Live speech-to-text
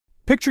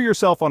Picture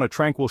yourself on a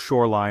tranquil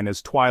shoreline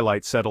as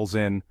twilight settles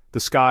in, the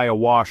sky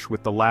awash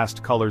with the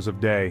last colors of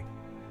day.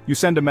 You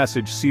send a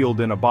message sealed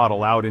in a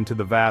bottle out into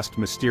the vast,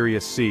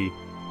 mysterious sea,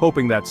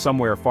 hoping that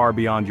somewhere far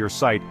beyond your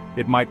sight,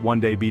 it might one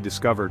day be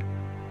discovered.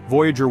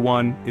 Voyager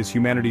 1 is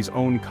humanity's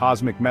own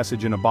cosmic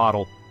message in a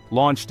bottle,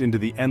 launched into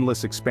the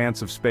endless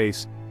expanse of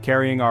space,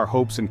 carrying our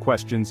hopes and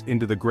questions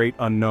into the great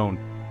unknown.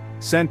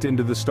 Sent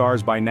into the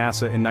stars by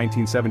NASA in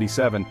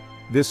 1977,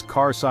 this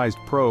car-sized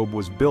probe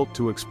was built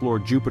to explore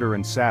Jupiter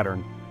and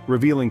Saturn,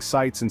 revealing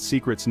sights and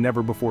secrets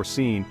never before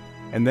seen,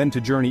 and then to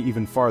journey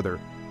even farther,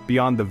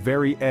 beyond the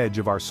very edge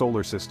of our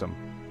solar system.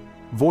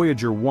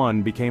 Voyager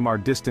 1 became our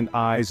distant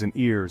eyes and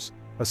ears,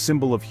 a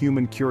symbol of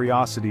human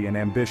curiosity and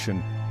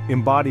ambition,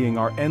 embodying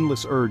our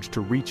endless urge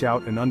to reach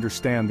out and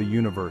understand the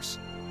universe.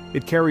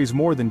 It carries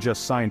more than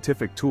just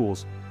scientific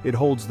tools, it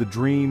holds the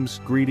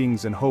dreams,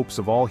 greetings, and hopes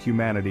of all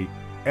humanity,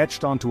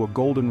 etched onto a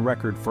golden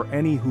record for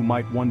any who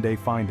might one day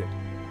find it.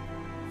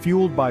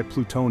 Fueled by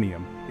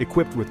plutonium,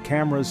 equipped with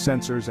cameras,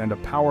 sensors, and a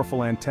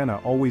powerful antenna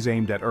always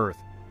aimed at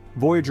Earth,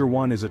 Voyager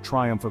 1 is a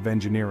triumph of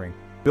engineering,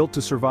 built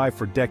to survive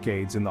for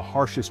decades in the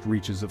harshest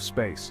reaches of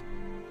space.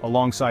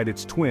 Alongside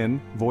its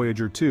twin,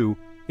 Voyager 2,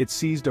 it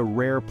seized a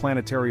rare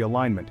planetary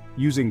alignment,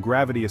 using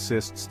gravity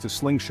assists to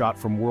slingshot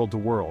from world to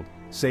world,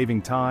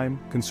 saving time,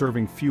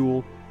 conserving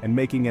fuel, and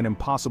making an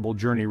impossible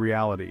journey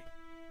reality.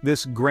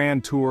 This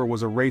grand tour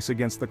was a race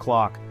against the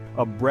clock,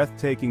 a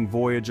breathtaking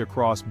voyage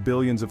across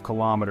billions of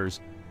kilometers,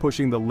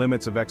 pushing the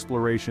limits of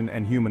exploration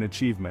and human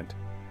achievement.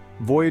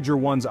 Voyager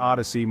 1's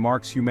Odyssey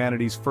marks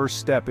humanity's first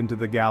step into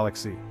the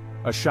galaxy,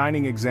 a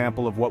shining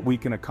example of what we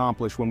can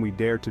accomplish when we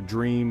dare to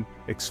dream,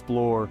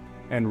 explore,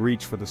 and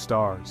reach for the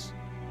stars.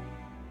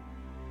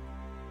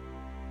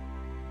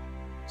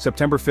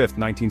 September 5,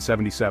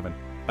 1977,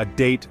 a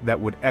date that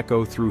would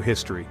echo through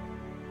history.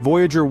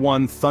 Voyager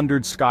 1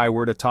 thundered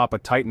skyward atop a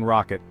Titan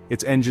rocket,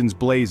 its engines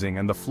blazing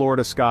and the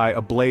Florida sky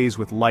ablaze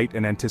with light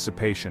and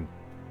anticipation.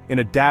 In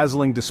a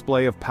dazzling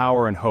display of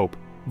power and hope,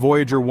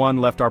 Voyager 1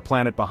 left our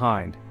planet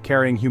behind,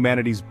 carrying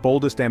humanity's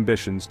boldest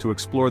ambitions to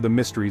explore the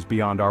mysteries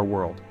beyond our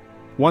world.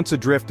 Once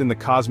adrift in the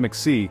cosmic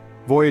sea,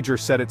 Voyager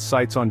set its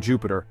sights on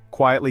Jupiter,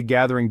 quietly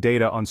gathering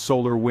data on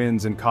solar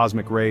winds and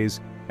cosmic rays,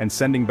 and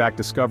sending back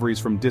discoveries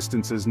from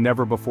distances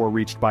never before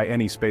reached by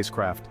any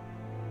spacecraft.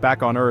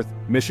 Back on Earth,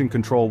 mission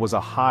control was a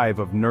hive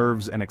of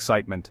nerves and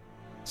excitement.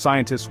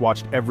 Scientists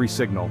watched every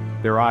signal,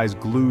 their eyes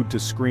glued to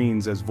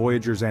screens as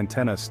Voyager's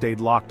antenna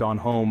stayed locked on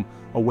home,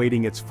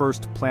 awaiting its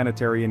first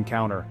planetary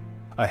encounter.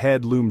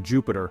 Ahead loomed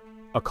Jupiter,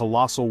 a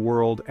colossal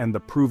world and the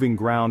proving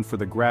ground for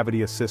the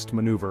gravity assist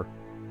maneuver.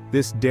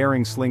 This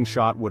daring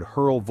slingshot would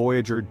hurl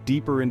Voyager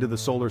deeper into the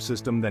solar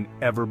system than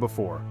ever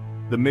before.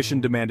 The mission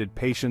demanded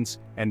patience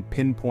and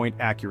pinpoint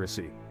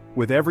accuracy.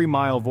 With every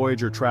mile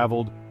Voyager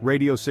traveled,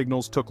 radio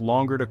signals took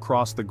longer to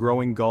cross the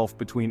growing gulf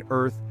between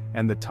Earth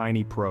and the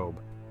tiny probe.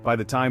 By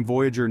the time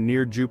Voyager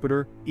neared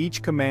Jupiter,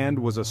 each command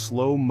was a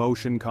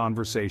slow-motion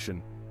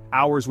conversation.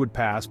 Hours would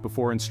pass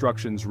before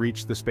instructions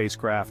reached the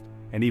spacecraft,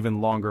 and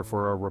even longer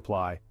for a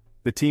reply.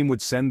 The team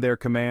would send their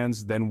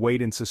commands, then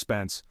wait in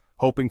suspense,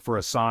 hoping for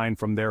a sign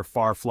from their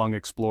far-flung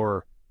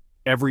explorer.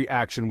 Every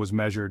action was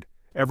measured,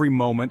 every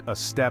moment a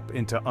step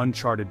into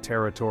uncharted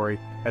territory,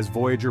 as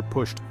Voyager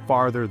pushed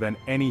farther than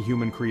any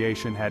human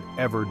creation had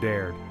ever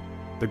dared.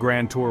 The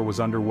grand tour was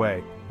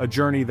underway, a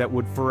journey that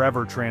would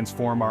forever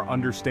transform our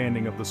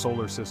understanding of the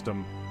solar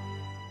system.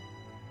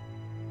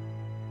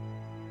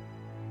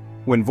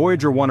 When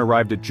Voyager 1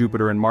 arrived at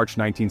Jupiter in March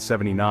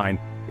 1979,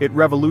 it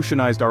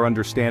revolutionized our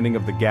understanding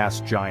of the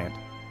gas giant.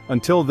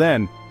 Until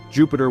then,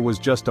 Jupiter was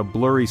just a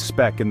blurry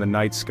speck in the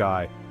night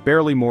sky,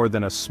 barely more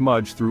than a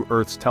smudge through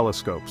Earth's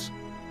telescopes.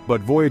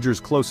 But Voyager's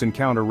close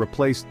encounter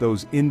replaced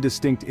those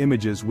indistinct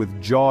images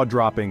with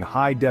jaw-dropping,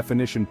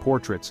 high-definition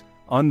portraits,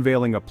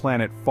 unveiling a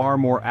planet far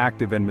more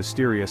active and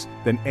mysterious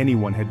than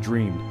anyone had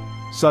dreamed.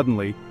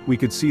 Suddenly, we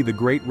could see the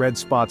Great Red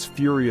Spot's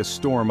furious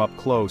storm up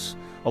close,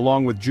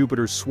 along with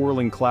Jupiter's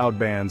swirling cloud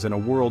bands and a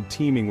world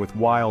teeming with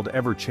wild,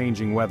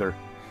 ever-changing weather.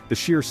 The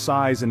sheer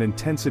size and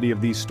intensity of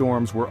these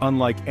storms were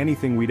unlike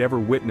anything we'd ever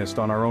witnessed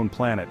on our own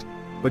planet.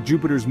 But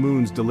Jupiter's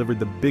moons delivered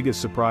the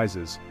biggest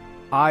surprises.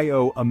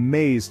 Io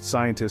amazed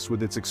scientists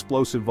with its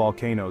explosive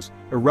volcanoes,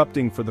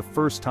 erupting for the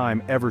first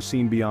time ever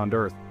seen beyond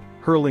Earth,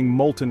 hurling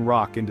molten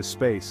rock into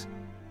space.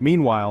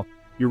 Meanwhile,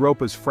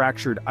 Europa's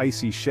fractured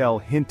icy shell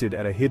hinted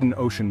at a hidden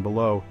ocean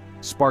below,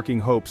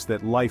 sparking hopes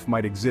that life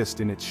might exist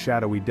in its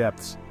shadowy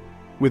depths.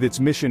 With its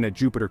mission at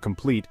Jupiter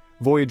complete,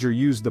 Voyager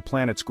used the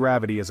planet's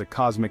gravity as a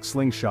cosmic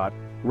slingshot,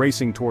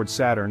 racing towards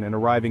Saturn and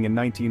arriving in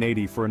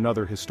 1980 for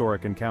another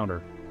historic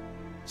encounter.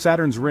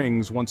 Saturn's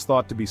rings, once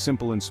thought to be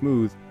simple and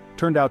smooth,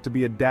 turned out to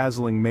be a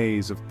dazzling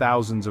maze of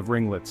thousands of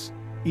ringlets,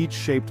 each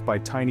shaped by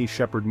tiny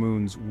shepherd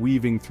moons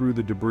weaving through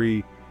the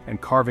debris and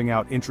carving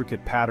out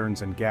intricate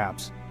patterns and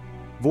gaps.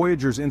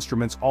 Voyager's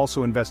instruments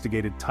also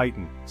investigated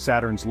Titan,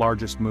 Saturn's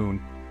largest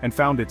moon, and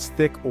found its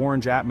thick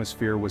orange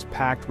atmosphere was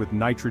packed with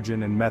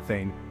nitrogen and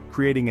methane,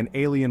 creating an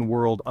alien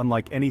world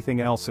unlike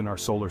anything else in our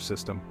solar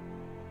system.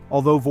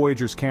 Although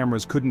Voyager's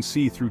cameras couldn't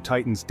see through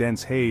Titan's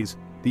dense haze,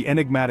 the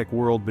enigmatic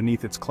world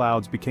beneath its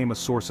clouds became a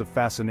source of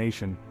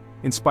fascination,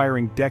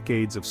 inspiring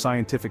decades of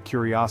scientific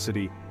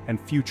curiosity and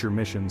future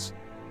missions.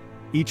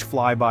 Each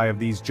flyby of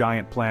these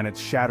giant planets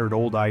shattered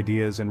old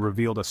ideas and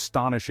revealed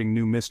astonishing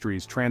new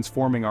mysteries,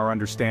 transforming our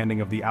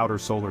understanding of the outer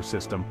solar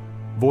system.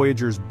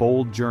 Voyager's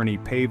bold journey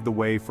paved the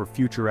way for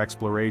future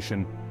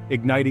exploration,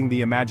 igniting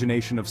the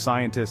imagination of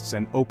scientists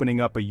and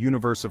opening up a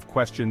universe of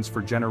questions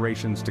for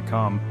generations to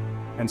come.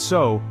 And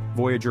so,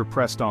 Voyager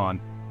pressed on,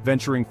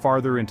 venturing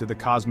farther into the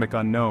cosmic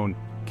unknown,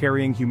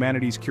 carrying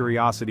humanity's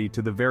curiosity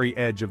to the very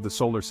edge of the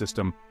solar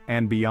system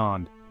and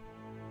beyond.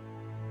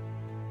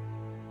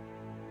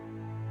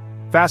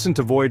 Fastened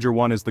to Voyager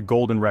 1 is the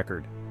Golden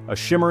Record, a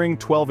shimmering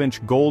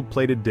 12-inch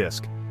gold-plated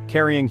disc,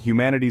 carrying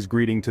humanity's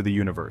greeting to the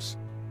universe.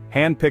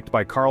 Hand-picked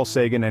by Carl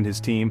Sagan and his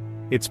team,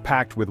 it's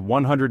packed with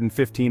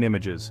 115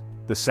 images,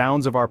 the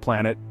sounds of our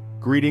planet,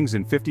 greetings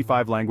in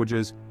 55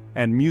 languages,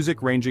 and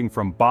music ranging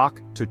from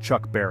Bach to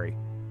Chuck Berry.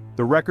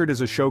 The record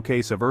is a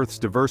showcase of Earth's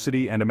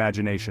diversity and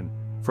imagination,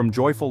 from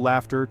joyful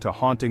laughter to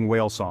haunting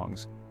whale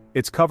songs.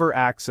 Its cover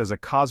acts as a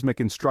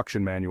cosmic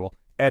instruction manual,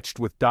 etched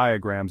with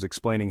diagrams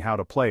explaining how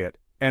to play it,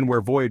 and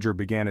where Voyager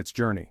began its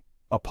journey.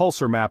 A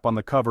pulsar map on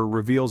the cover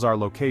reveals our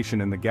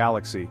location in the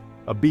galaxy,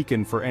 a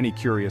beacon for any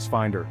curious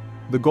finder.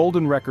 The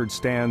Golden Record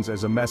stands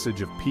as a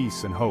message of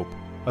peace and hope,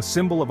 a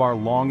symbol of our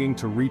longing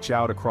to reach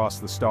out across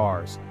the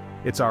stars.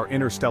 It's our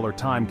interstellar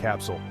time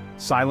capsule,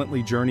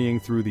 silently journeying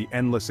through the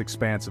endless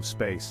expanse of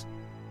space.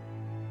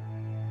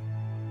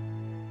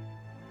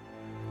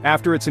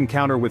 After its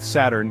encounter with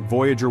Saturn,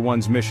 Voyager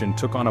 1's mission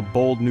took on a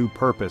bold new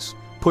purpose,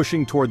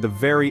 pushing toward the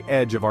very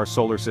edge of our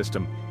solar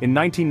system. In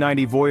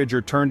 1990,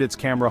 Voyager turned its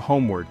camera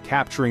homeward,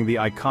 capturing the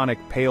iconic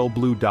pale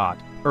blue dot,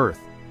 Earth,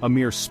 a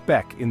mere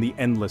speck in the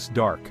endless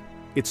dark.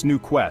 Its new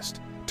quest,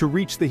 to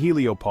reach the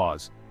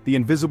heliopause, the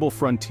invisible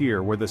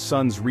frontier where the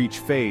sun's reach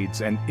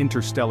fades and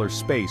interstellar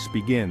space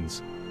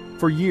begins.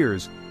 For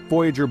years,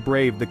 Voyager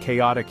braved the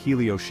chaotic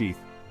heliosheath,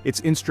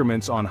 its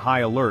instruments on high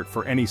alert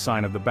for any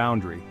sign of the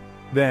boundary.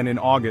 Then in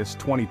August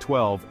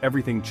 2012,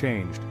 everything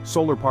changed.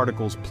 Solar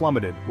particles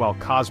plummeted while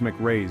cosmic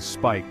rays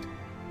spiked.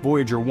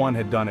 Voyager 1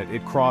 had done it.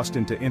 It crossed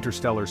into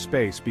interstellar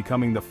space,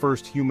 becoming the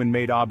first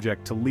human-made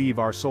object to leave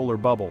our solar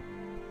bubble.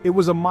 It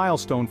was a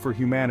milestone for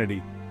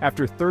humanity.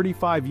 After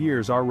 35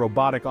 years, our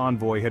robotic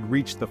envoy had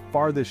reached the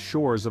farthest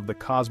shores of the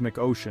cosmic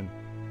ocean.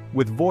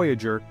 With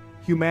Voyager,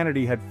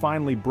 humanity had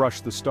finally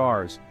brushed the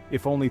stars,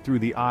 if only through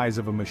the eyes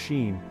of a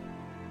machine.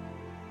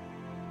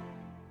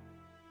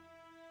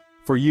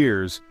 For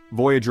years,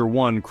 Voyager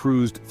 1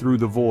 cruised through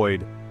the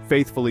void,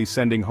 faithfully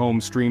sending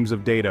home streams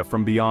of data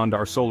from beyond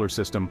our solar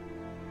system.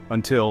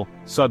 Until,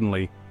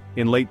 suddenly,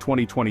 in late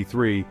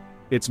 2023,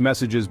 its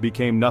messages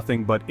became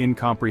nothing but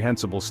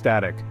incomprehensible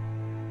static.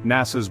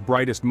 NASA's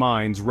brightest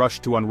minds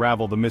rushed to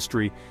unravel the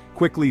mystery,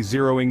 quickly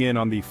zeroing in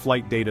on the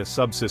Flight Data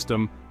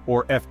Subsystem,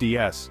 or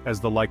FDS, as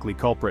the likely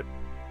culprit.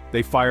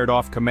 They fired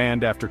off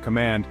command after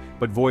command,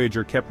 but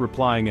Voyager kept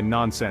replying in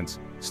nonsense,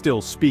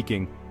 still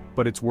speaking,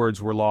 but its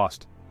words were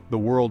lost. The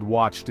world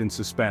watched in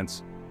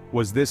suspense.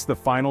 Was this the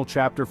final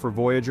chapter for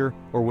Voyager,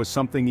 or was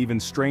something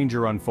even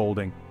stranger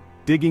unfolding?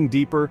 Digging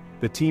deeper,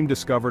 the team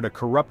discovered a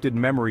corrupted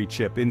memory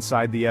chip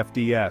inside the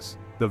FDS,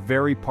 the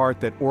very part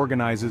that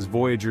organizes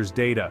Voyager's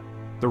data.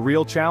 The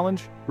real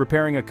challenge?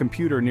 Repairing a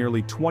computer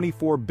nearly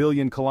 24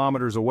 billion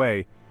kilometers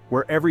away,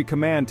 where every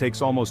command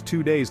takes almost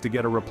 2 days to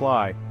get a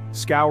reply.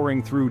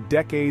 Scouring through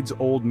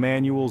decades-old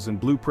manuals and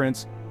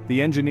blueprints,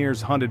 the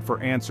engineers hunted for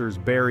answers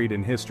buried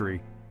in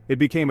history. It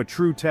became a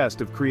true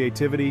test of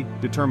creativity,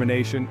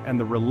 determination, and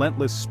the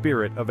relentless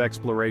spirit of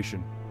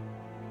exploration.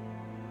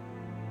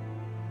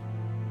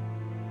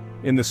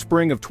 In the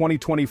spring of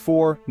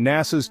 2024,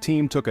 NASA's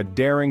team took a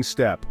daring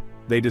step.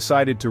 They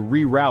decided to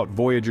reroute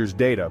Voyager's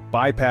data,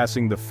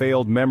 bypassing the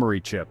failed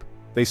memory chip.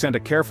 They sent a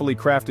carefully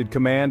crafted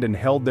command and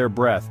held their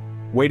breath,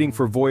 waiting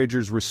for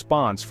Voyager's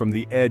response from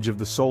the edge of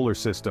the solar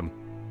system.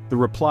 The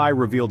reply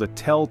revealed a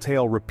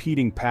telltale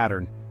repeating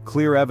pattern,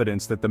 clear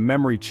evidence that the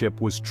memory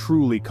chip was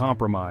truly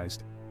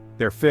compromised.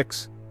 Their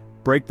fix?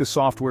 Break the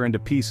software into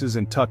pieces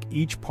and tuck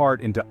each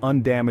part into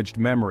undamaged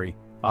memory,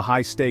 a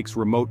high-stakes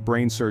remote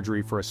brain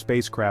surgery for a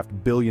spacecraft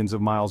billions of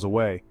miles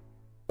away.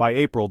 By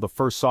April, the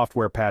first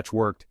software patch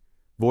worked.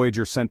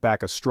 Voyager sent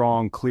back a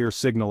strong, clear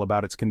signal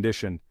about its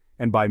condition,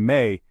 and by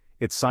May,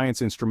 its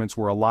science instruments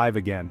were alive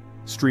again,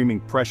 streaming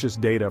precious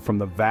data from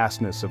the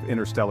vastness of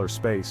interstellar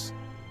space.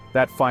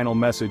 That final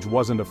message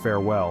wasn't a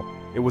farewell,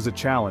 it was a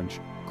challenge,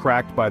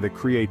 cracked by the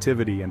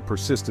creativity and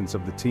persistence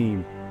of the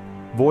team.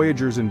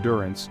 Voyager's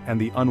endurance and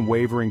the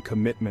unwavering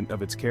commitment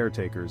of its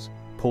caretakers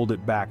pulled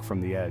it back from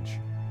the edge.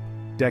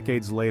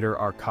 Decades later,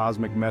 our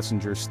cosmic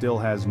messenger still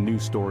has new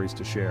stories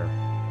to share.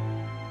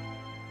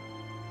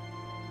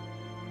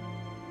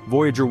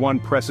 Voyager 1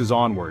 presses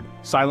onward,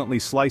 silently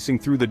slicing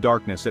through the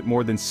darkness at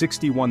more than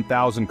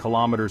 61,000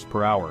 kilometers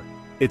per hour.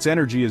 Its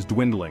energy is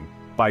dwindling.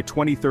 By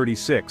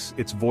 2036,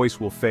 its voice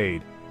will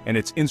fade, and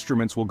its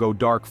instruments will go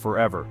dark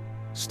forever.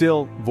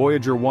 Still,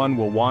 Voyager 1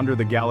 will wander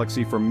the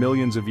galaxy for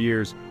millions of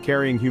years,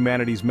 carrying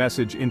humanity's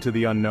message into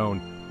the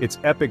unknown. Its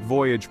epic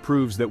voyage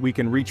proves that we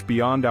can reach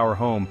beyond our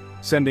home,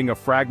 sending a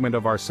fragment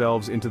of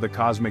ourselves into the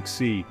cosmic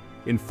sea.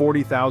 In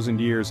 40,000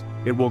 years,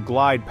 it will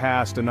glide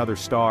past another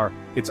star.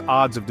 Its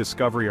odds of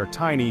discovery are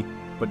tiny,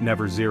 but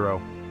never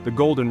zero. The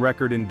golden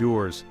record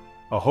endures,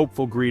 a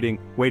hopeful greeting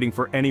waiting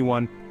for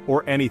anyone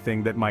or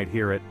anything that might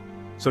hear it.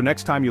 So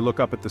next time you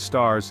look up at the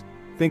stars,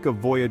 think of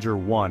Voyager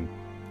 1,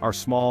 our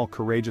small,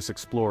 courageous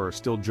explorer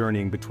still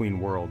journeying between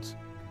worlds.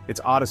 Its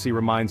odyssey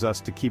reminds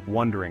us to keep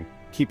wondering,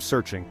 keep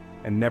searching,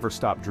 and never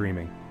stop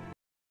dreaming.